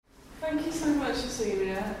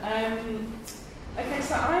Cecilia. Okay,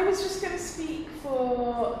 so I was just going to speak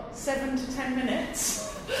for 7 to 10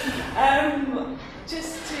 minutes,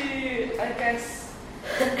 just to, I guess,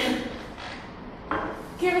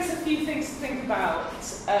 give us a few things to think about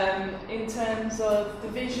in terms of the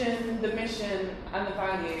vision, the mission, and the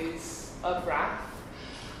values of RRAAF.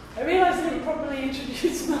 I realise I didn't properly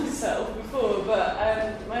introduce myself before,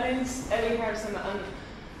 but my name's Ellie Harrison.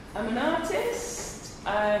 I'm an artist.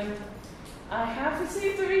 I have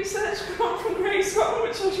received a research grant from Grace Scotland,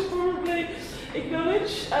 which I should probably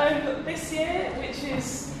acknowledge, this year, which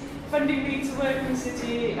is funding me to work in the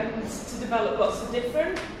city and to develop lots of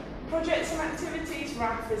different projects and activities.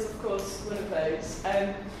 RRAAF is, of course, one of those.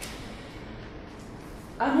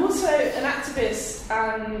 I'm also an activist,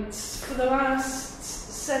 and for the last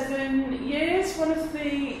 7 years, one of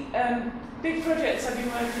the big projects I've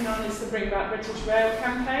been working on is the Bring Back British Rail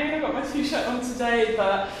campaign. I've got my t-shirt on today,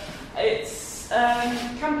 but it's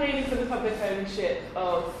campaigning for the public ownership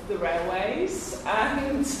of the railways,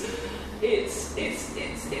 and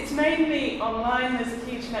it's mainly online. There's a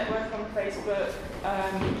huge network on Facebook,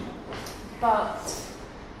 but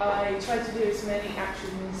I try to do as many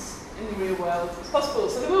actions in the real world as possible.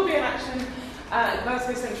 So there will be an action at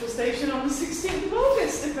Glasgow Central Station on the 16th of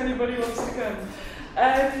August if anybody wants to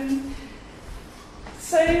come.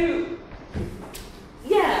 So,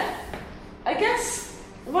 yeah, I guess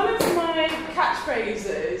one of my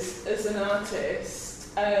catchphrases as an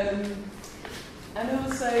artist, and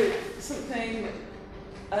also something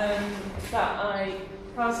that I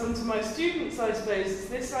pass on to my students, I suppose, is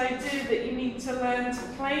this idea that you need to learn to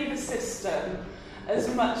play the system as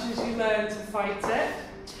much as you learn to fight it.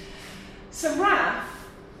 So RRAAF,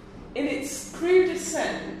 in its crudest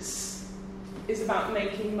sense, is about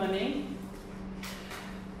making money.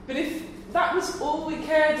 But if that was all we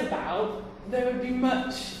cared about, there would be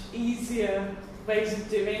much easier ways of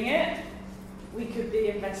doing it. We could be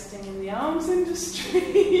investing in the arms industry,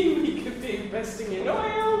 we could be investing in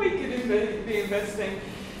oil, we could be investing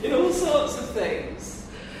in all sorts of things.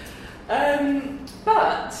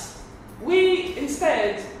 But we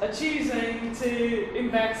instead are choosing to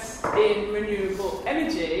invest in renewable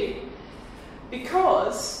energy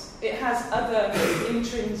because it has other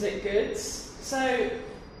intrinsic goods. So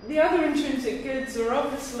the other intrinsic goods are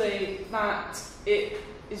obviously that it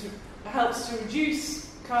helps to reduce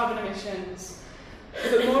carbon emissions,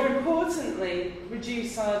 but more importantly,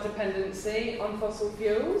 reduce our dependency on fossil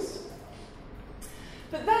fuels.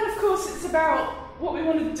 But then, of course, it's about what we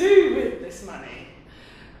want to do with this money.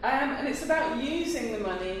 And it's about using the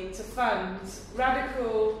money to fund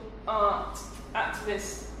radical art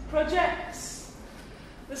activist projects,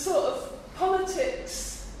 the sort of politics,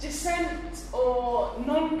 dissent or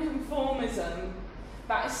non-conformism,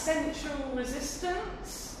 that essential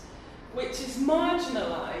resistance, which is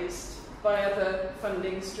marginalised by other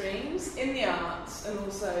funding streams in the arts and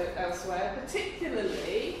also elsewhere,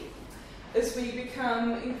 particularly as we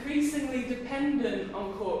become increasingly dependent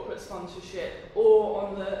on corporate sponsorship or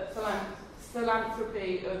on the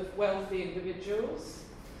philanthropy of wealthy individuals.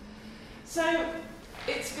 So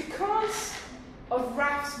it's because of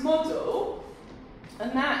RRAAF's model,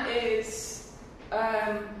 and that is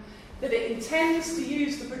that it intends to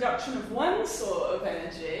use the production of one sort of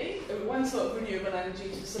energy, one sort of renewable energy,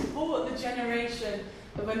 to support the generation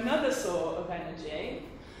of another sort of energy,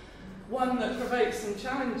 one that provokes some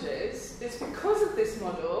challenges. It's because of this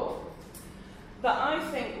model that I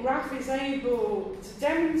think RRAAF is able to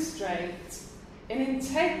demonstrate an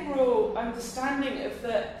integral understanding of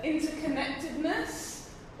the interconnectedness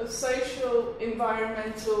of social,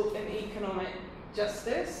 environmental, and economic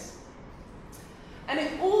justice. And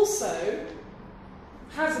it also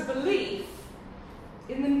has a belief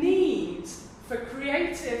in the need for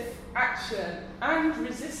creative action and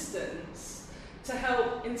resistance to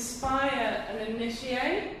help inspire and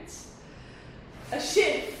initiate a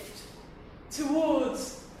shift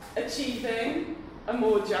towards achieving a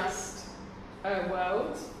more just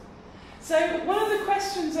world. So one of the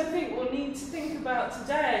questions I think we'll need to think about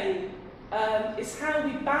today is how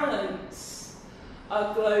we balance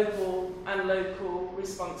our global and local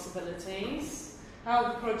responsibilities, how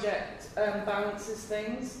the project balances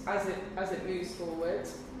things as it moves forward.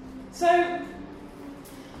 So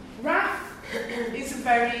RRAAF is a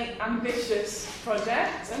very ambitious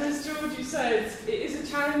project, and as Georgie said, it is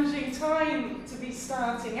a challenging time to be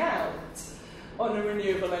starting out on a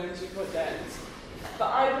renewable energy project.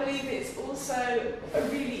 But I believe it's also a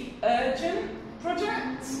really urgent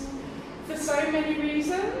project for so many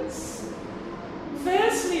reasons.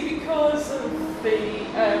 Firstly, because of the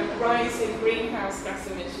rising greenhouse gas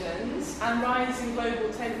emissions and rising global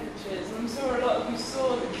temperatures. And I'm sure a lot of you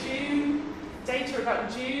saw that June, data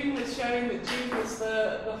about June was showing that June was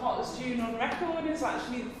the hottest June on record. It's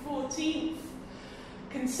actually the 14th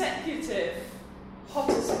consecutive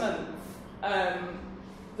hottest month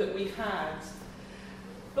that we've had.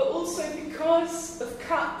 But also because of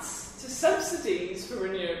cuts to subsidies for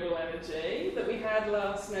renewable energy that we had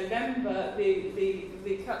last November,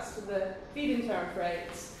 the cuts to the feed-in tariff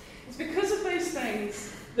rates, it's because of those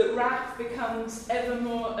things that RRAAF becomes ever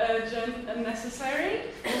more urgent and necessary.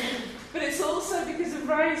 But it's also because of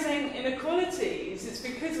rising inequalities, it's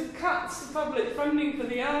because of cuts to public funding for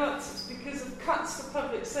the arts, it's because of cuts to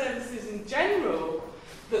public services in general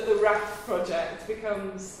that the RRAAF project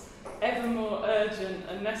becomes ever more urgent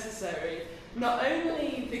and necessary. Not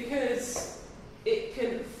only because it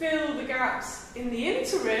can fill the gaps in the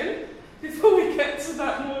interim before we get to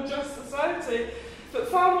that more just society, but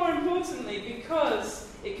far more importantly because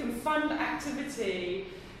it can fund activity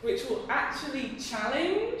which will actually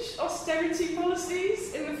challenge austerity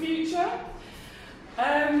policies in the future.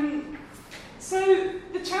 So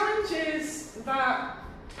the challenge is that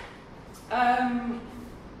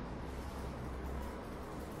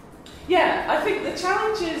I think the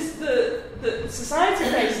challenges that society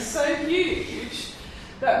faces are so huge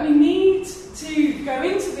that we need to go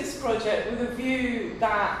into this project with a view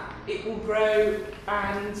that it will grow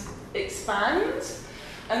and expand,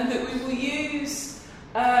 and that we will use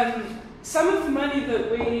some of the money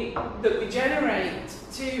that we generate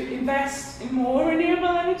to invest in more renewable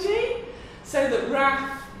energy, so that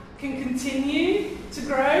RRAAF can continue to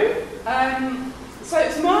grow. So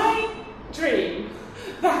it's my dream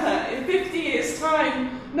that in 50 years'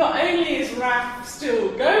 time, not only is RRAAF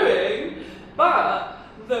still going, but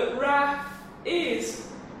that RRAAF is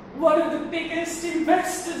one of the biggest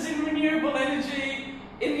investors in renewable energy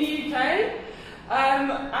in the UK,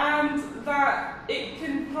 and that it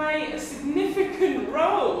can play a significant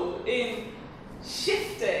role in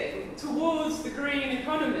shifting towards the green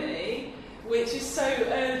economy, which is so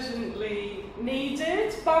urgently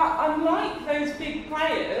needed. But unlike those big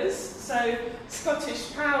players, so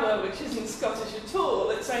Scottish Power, which isn't Scottish at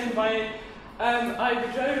all, it's owned by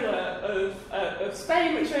Iberdrola of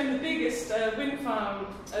Spain, which own the biggest wind farm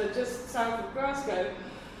just south of Glasgow.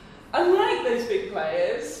 Unlike those big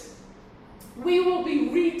players, we will be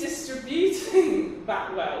redistributing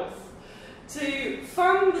that wealth to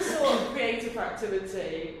fund the sort of creative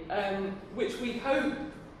activity which we hope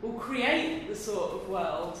will create the sort of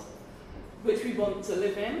world which we want to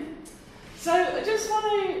live in. So I just want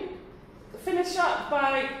to finish up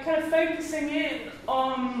by kind of focusing in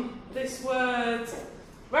on this word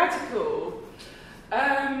radical,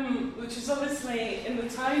 which is obviously in the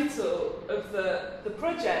title of the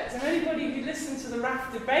project. And anybody who listened to the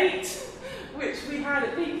RRAAF debate, which we had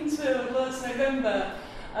at Beaconsfield last November,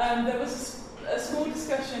 there was a small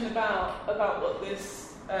discussion about what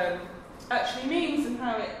this actually means and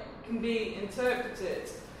how it can be interpreted.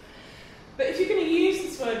 But if you're going to use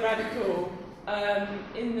this word radical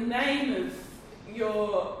in the name of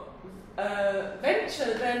your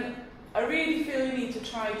venture, then I really feel you need to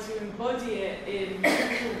try to embody it in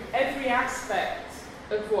every aspect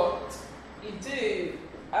of what you do.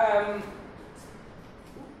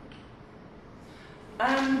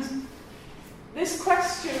 And this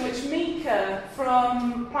question which Mika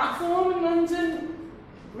from Platform in London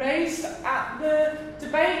raised at the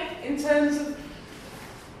debate, in terms of,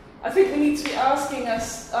 I think we need to be asking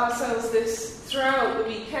ourselves this throughout the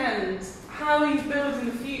weekend: how are you building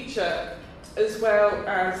the future as well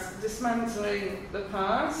as dismantling the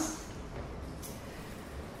past?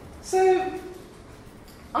 So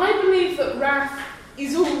I believe that RRAAF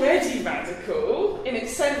is already radical in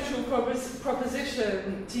its central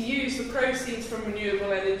proposition to use the proceeds from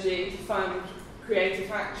renewable energy to fund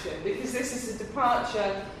creative action, because this is a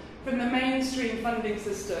departure from the mainstream funding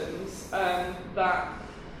systems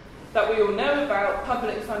that we all know about,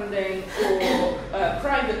 public funding or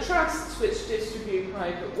private trusts which distribute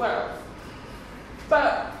private wealth.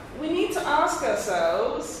 But we need to ask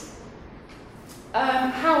ourselves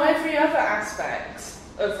how every other aspect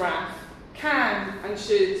of RRAAF can and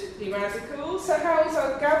should be radical. So how is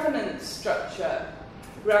our governance structure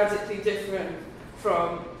radically different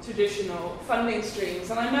from traditional funding streams?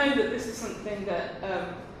 And I know that this is something that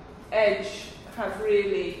Reg Fund have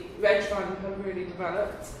really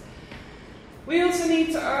developed. We also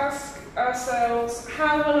need to ask ourselves,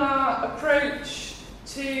 how will our approach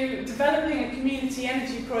to developing a community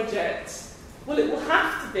energy project, well, it will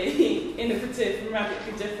have to be innovative and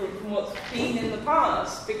radically different from what's been in the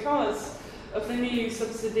past, because of the new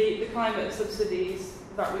subsidy, the climate subsidies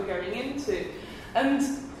that we're going into. And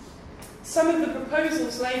some of the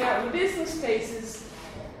proposals laid out in the business cases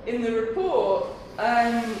in the report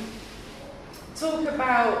talk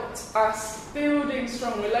about us building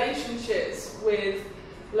strong relationships with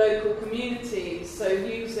local communities, so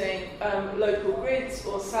using local grids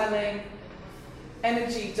or selling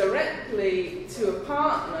energy directly to a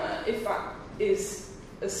partner. If that is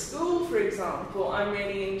a school, for example, I'm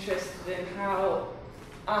really interested in how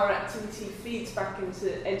our activity feeds back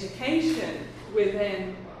into education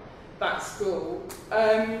within that school.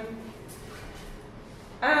 And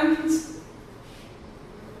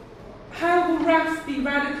how will RRAAF be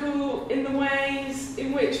radical in the ways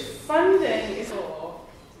in which funding is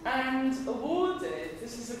and awarded?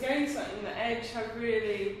 This is again something that Edge have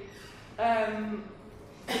really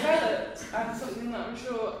developed, and something that I'm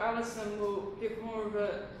sure Alison will give more of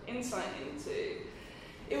an insight into.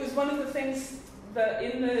 It was one of the things that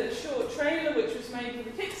in the short trailer which was made for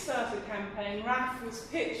the Kickstarter campaign, RRAAF was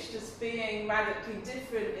pitched as being radically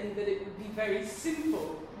different in that it would be very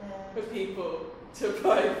simple for people to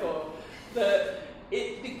apply for. That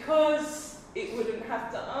because it wouldn't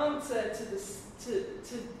have to answer to the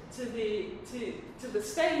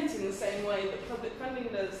state in the same way that public funding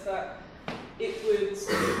does, that it would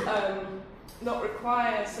not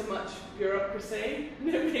require so much bureaucracy.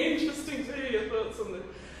 It would be interesting to hear your thoughts on this.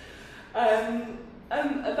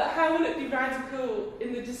 But how will it be radical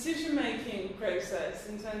in the decision-making process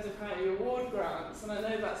in terms of how you award grants? And I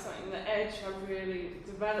know that's something that Edge have really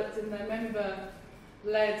developed in their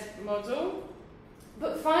member-led model.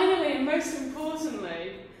 But finally, and most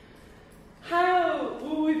importantly, how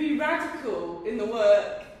will we be radical in the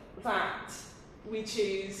work that we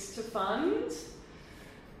choose to fund?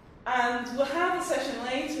 And we'll have a session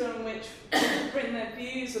later in which people bring their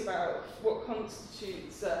views about what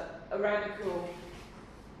constitutes a radical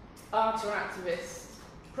art or activist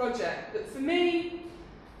project. But for me,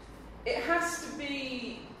 it has to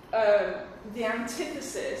be the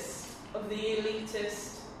antithesis of the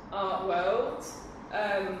elitist art world.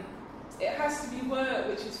 It has to be work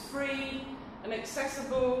which is free and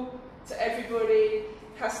accessible to everybody.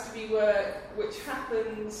 It has to be work which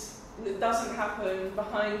happens, that doesn't happen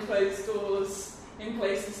behind closed doors in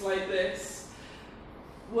places like this.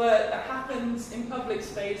 Work that happens in public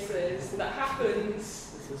spaces, that happens...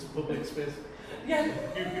 This is public space? Yeah.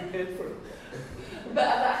 You paid for it.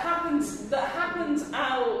 That happens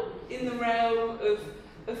out in the realm of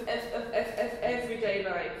everyday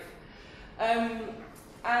life.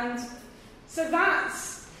 And so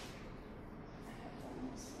that's...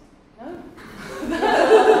 No.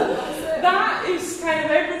 That is kind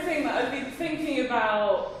of everything that I've been thinking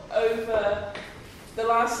about over the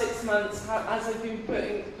last 6 months as I've been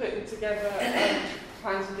putting together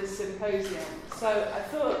plans for this symposium. So I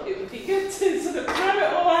thought it would be good to sort of throw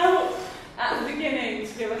it all out at the beginning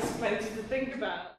to give us plenty to think about.